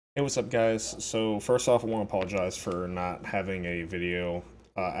Hey, what's up, guys? So, first off, I want to apologize for not having a video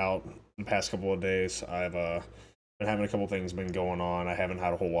out the past couple of days. I've been having a couple things been going on. I haven't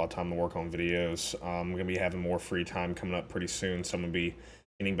had a whole lot of time to work on videos. I'm gonna be having more free time coming up pretty soon, so I'm gonna be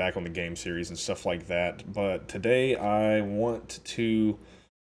getting back on the game series and stuff like that. But today, I want to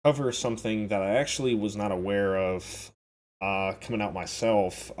cover something that I actually was not aware of coming out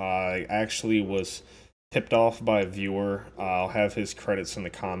myself. I actually was tipped off by a viewer. I'll have his credits in the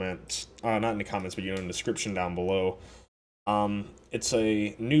comments, not in the comments, but in the description down below. It's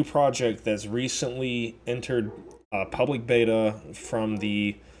a new project that's recently entered public beta from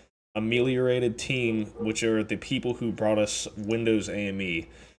the Ameliorated team, which are the people who brought us Windows AME.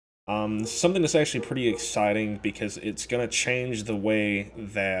 Something that's actually pretty exciting because it's going to change the way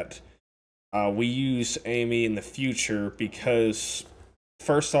that we use AME in the future because,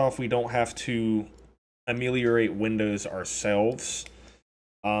 first off, we don't have to ameliorate Windows ourselves.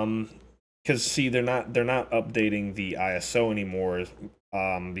 Because see, they're not updating the ISO anymore.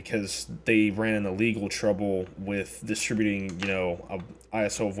 Because they ran into legal trouble with distributing, a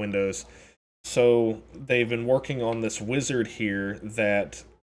ISO of Windows. So they've been working on this wizard here that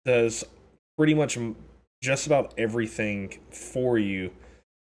does pretty much just about everything for you.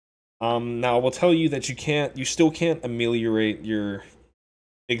 Now I will tell you that you still can't ameliorate your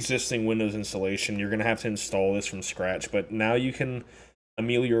existing Windows installation. You're gonna have to install this from scratch, but now you can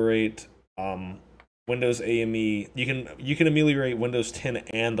ameliorate Windows AME. You can ameliorate Windows 10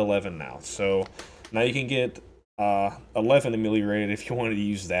 and 11 now. So now you can get 11 ameliorated if you wanted to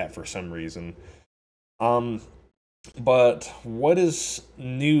use that for some reason. Um, but what is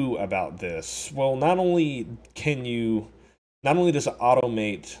new about this? Well, not only does it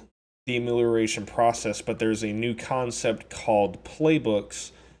automate the amelioration process, but there's a new concept called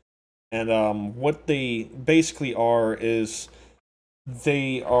playbooks. And what they basically are is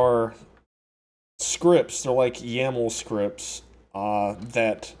they are scripts. They're like YAML scripts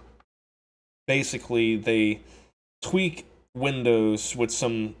that basically they tweak Windows with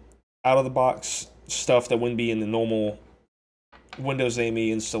some out of the box stuff that wouldn't be in the normal Windows AME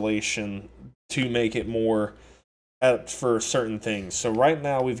installation to make it more for certain things. So right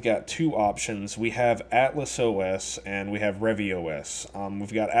now we've got two options. We have Atlas OS and we have Revi OS.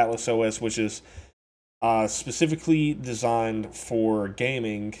 We've got Atlas OS, which is specifically designed for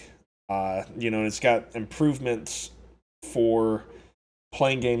gaming. It's got improvements for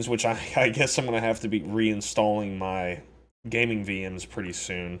playing games, which I guess I'm gonna have to be reinstalling my gaming VMs pretty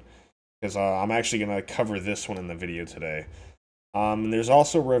soon because I'm actually gonna cover this one in the video today. And there's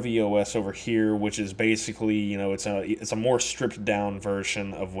also ReviOS over here, which is basically, it's a more stripped down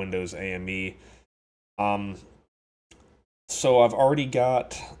version of Windows AME. Um, so I've already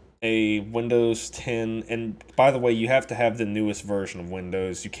got a Windows 10, and by the way, you have to have the newest version of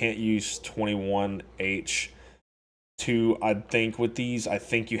Windows. You can't use 21H2, I think, with these. I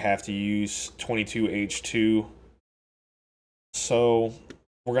think you have to use 22H2. So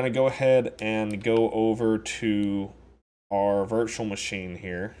we're going to go ahead and go over to our virtual machine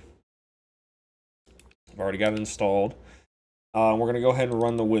here. I've already got it installed. We're going to go ahead and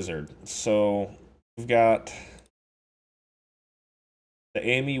run the wizard. So we've got the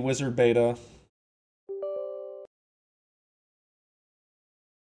AME wizard beta.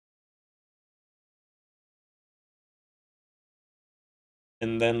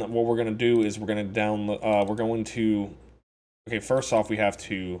 And then what we're going to do is we're going to download, okay, first off, we have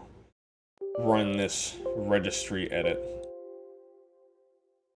to run this registry edit.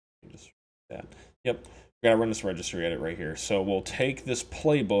 Just that. Yep, we got to run this registry edit right here. So we'll take this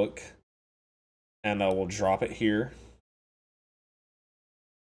playbook and we'll drop it here.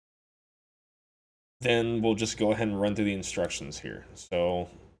 Then we'll just go ahead and run through the instructions here. So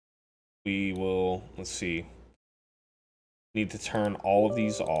we will, let's see, need to turn all of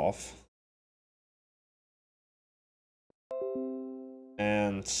these off.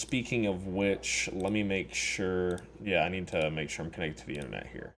 And speaking of which, let me make sure, yeah, I need to make sure I'm connected to the internet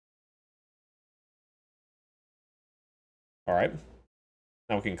here. All right,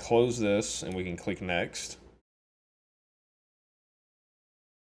 now we can close this and we can click next.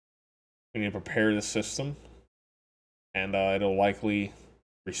 We need to prepare the system and it'll likely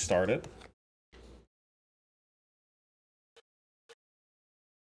restart it.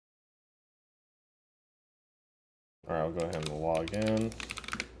 All right, I'll go ahead and log in.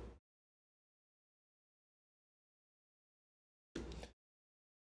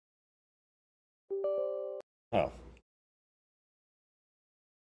 Oh,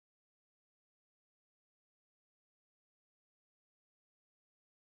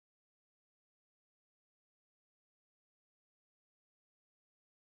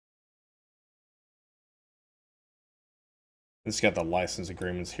 It's got the license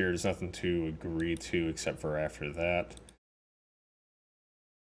agreements here. There's nothing to agree to except for after that.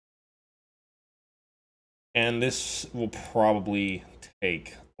 And this will probably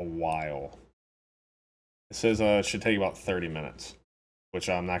take a while. It says it should take about 30 minutes, which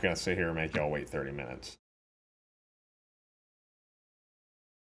I'm not going to sit here and make y'all wait 30 minutes.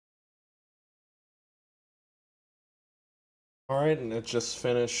 Alright, and it just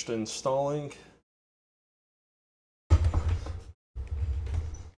finished installing.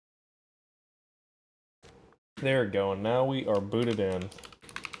 There we go, and now we are booted in.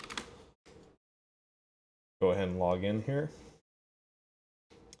 Go ahead and log in here.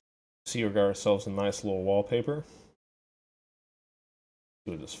 See, we got ourselves a nice little wallpaper.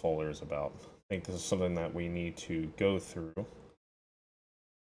 See what this folder is about. I think this is something that we need to go through.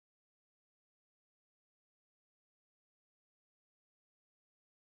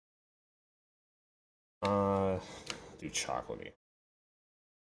 Do chocolatey.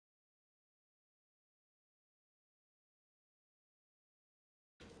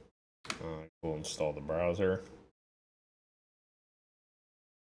 We'll install the browser.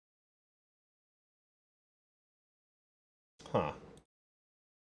 Huh.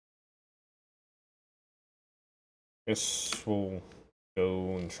 Guess we'll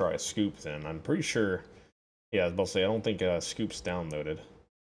go and try a scoop then. I'm pretty sure. Yeah, I was about to say, I don't think Scoop's downloaded.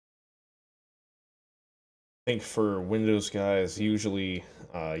 I think for Windows guys, usually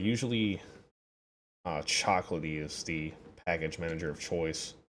chocolatey is the package manager of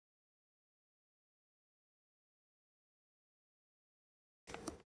choice.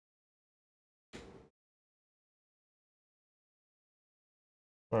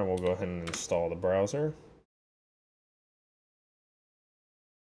 Alright, we'll go ahead and install the browser.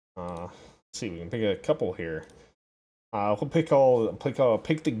 Let's see, we can pick a couple here. We'll pick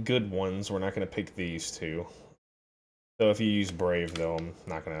the good ones. We're not going to pick these two. So if you use Brave, though, I'm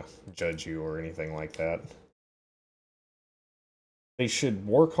not going to judge you or anything like that. They should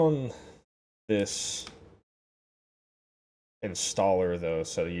work on this installer, though,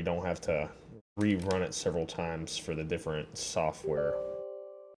 so you don't have to rerun it several times for the different software.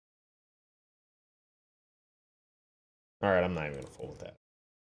 Alright, I'm not even going to fool with that.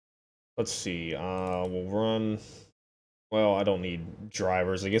 Let's see, we'll run... Well, I don't need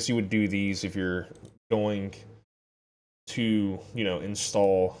drivers. I guess you would do these if you're going to, you know,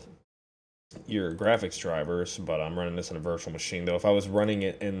 install your graphics drivers, but I'm running this in a virtual machine, though. If I was running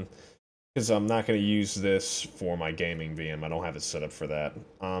it in... Because I'm not going to use this for my gaming VM. I don't have it set up for that.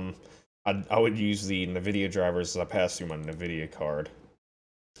 I would use the NVIDIA drivers as I pass through my NVIDIA card.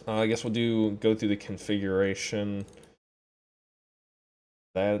 I guess we'll go through the configuration.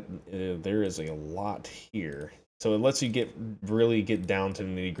 That there is a lot here. So it lets you really get down to the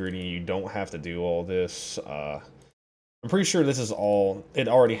nitty-gritty. You don't have to do all this. I'm pretty sure this is all... It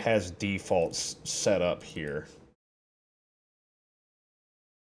already has defaults set up here.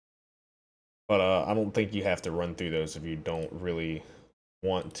 But I don't think you have to run through those if you don't really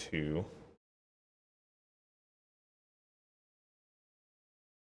want to.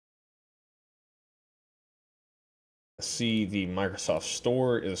 See, the Microsoft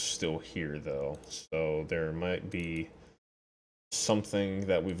Store is still here, though. So there might be something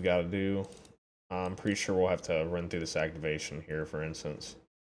that we've got to do. I'm pretty sure we'll have to run through this activation here, for instance.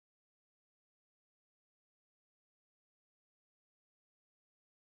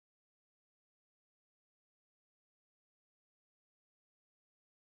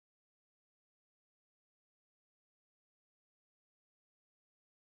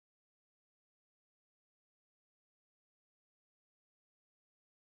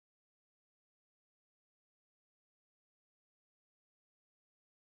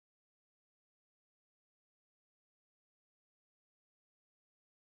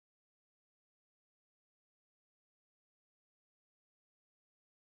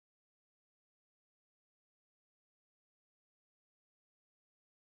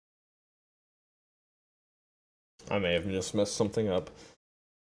 I may have just messed something up.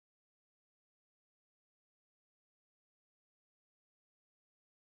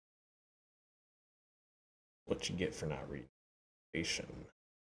 What you get for not reading.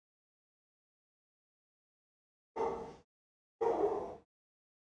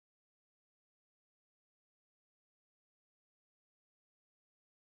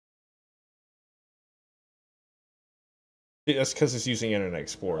 Yeah, that's because it's using Internet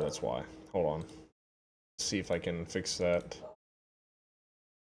Explorer, that's why. Hold on. Let's see if I can fix that.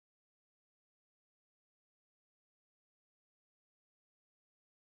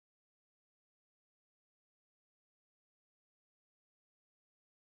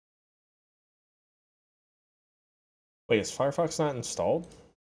 Wait, is Firefox not installed?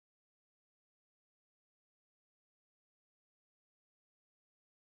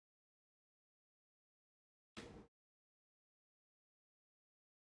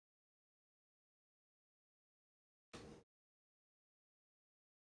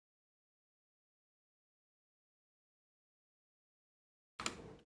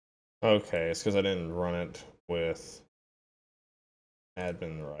 Okay, it's because I didn't run it with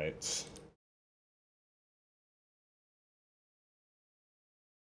admin rights.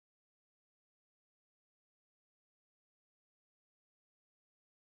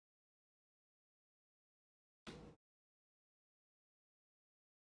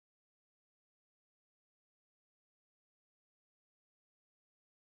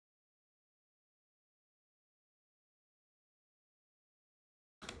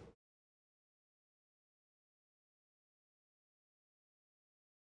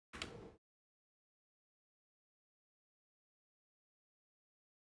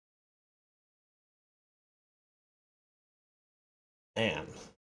 Man,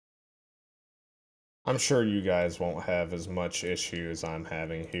 I'm sure you guys won't have as much issue as I'm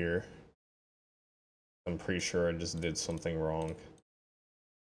having here. I'm pretty sure I just did something wrong.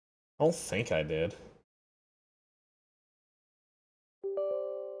 I don't think I did.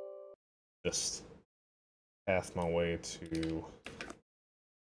 Just path my way to...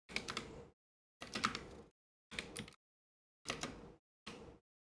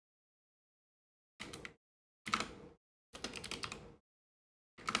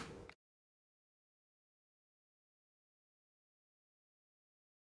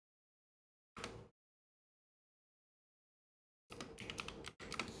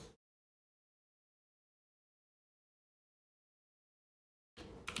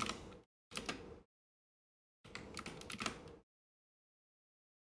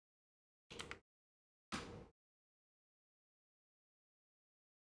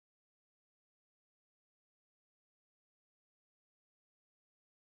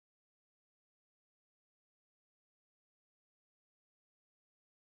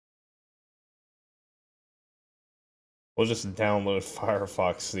 We'll just download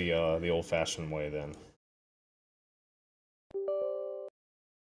Firefox the old-fashioned way then.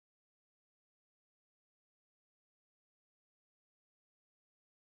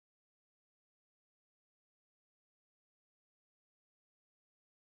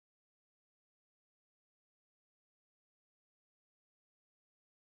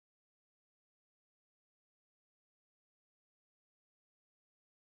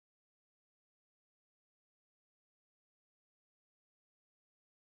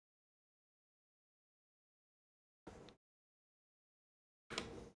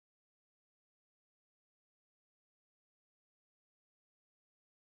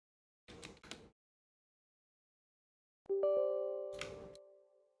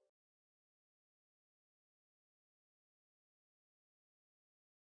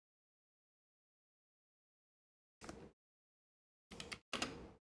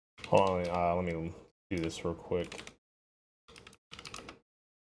 Hold on, let me do this real quick.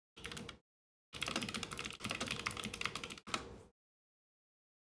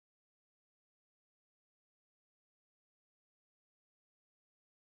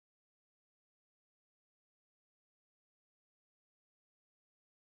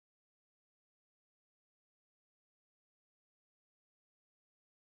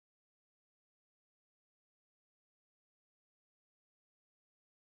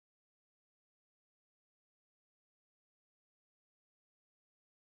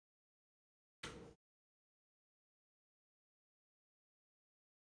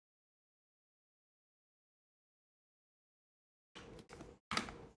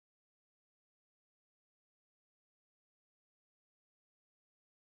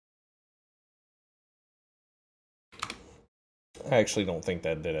 I actually don't think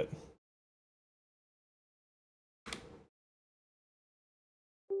that did it.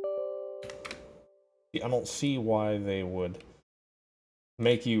 I don't see why they would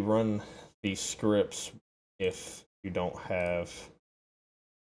make you run these scripts if you don't have...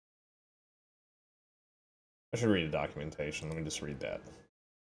 I should read the documentation. Let me just read that.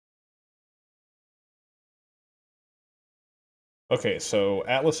 Okay, so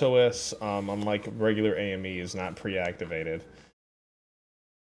Atlas OS, unlike regular AME, is not pre-activated.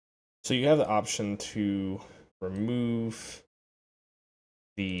 So you have the option to remove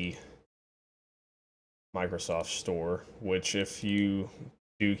the Microsoft Store, which if you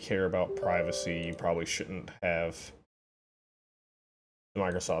do care about privacy, you probably shouldn't have the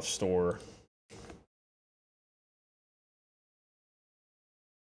Microsoft Store.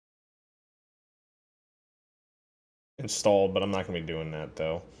 installed, but I'm not going to be doing that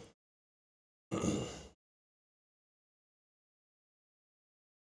though.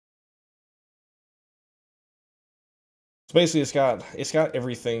 So basically, it's got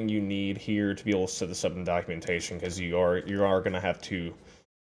everything you need here to be able to set this up in documentation, because you are going to have to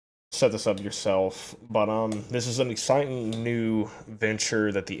set this up yourself. But this is an exciting new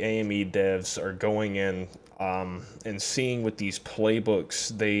venture that the AME devs are going in and seeing with these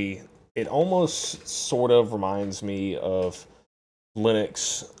playbooks. It almost sort of reminds me of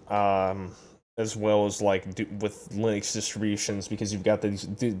Linux, as well as like with Linux distributions, because you've got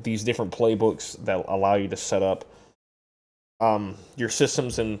these different playbooks that allow you to set up your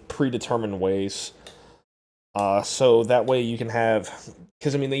systems in predetermined ways. So that way you can have,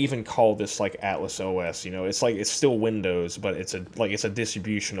 because I mean they even call this like Atlas OS. It's like it's still Windows, but it's a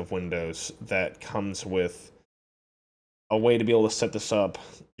distribution of Windows that comes with a way to be able to set this up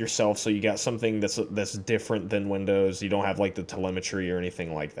yourself. So you got something that's different than Windows. You don't have like the telemetry or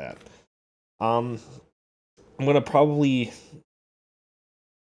anything like that. I'm gonna probably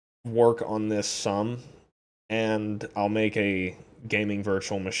work on this some, and I'll make a gaming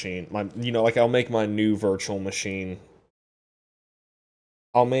virtual machine. I'll make my new virtual machine.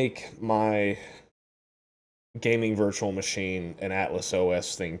 I'll make my gaming virtual machine an Atlas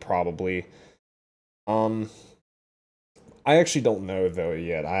OS thing, probably. I actually don't know though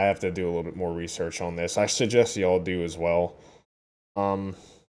yet. I have to do a little bit more research on this. I suggest y'all do as well.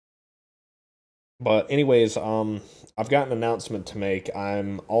 But anyways, I've got an announcement to make. Keep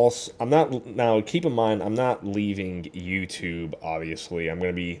in mind, I'm not leaving YouTube, obviously. I'm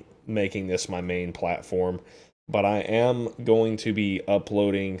going to be making this my main platform, but I am going to be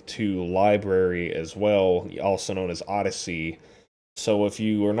uploading to Library as well, also known as Odyssey. So if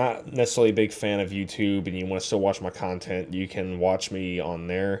you are not necessarily a big fan of YouTube and you want to still watch my content, you can watch me on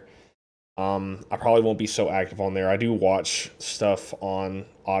there. I probably won't be so active on there. I do watch stuff on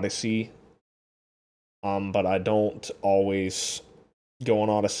Odyssey, but I don't always go on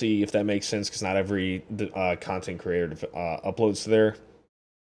Odyssey, if that makes sense, because not every content creator uploads there.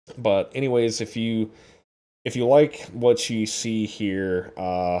 But anyways, if you like what you see here,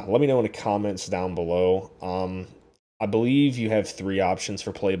 let me know in the comments down below. I believe you have 3 options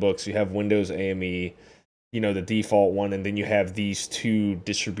for playbooks. You have Windows AME, the default one, and then you have these 2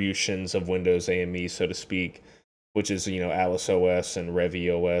 distributions of Windows AME, so to speak, which is, Atlas OS and Revi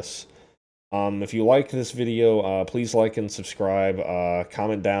OS. If you like this video, please like and subscribe.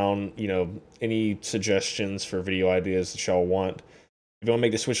 Comment down, any suggestions for video ideas that y'all want. If you want to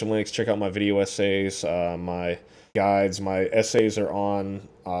make the switch to Linux, check out my video essays, my guides. My essays are on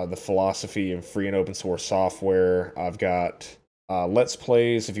the philosophy of free and open source software. I've got Let's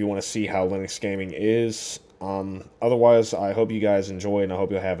Plays if you want to see how Linux gaming is. Otherwise, I hope you guys enjoy, and I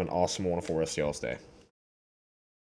hope you'll have an awesome, wonderful rest of y'all's day.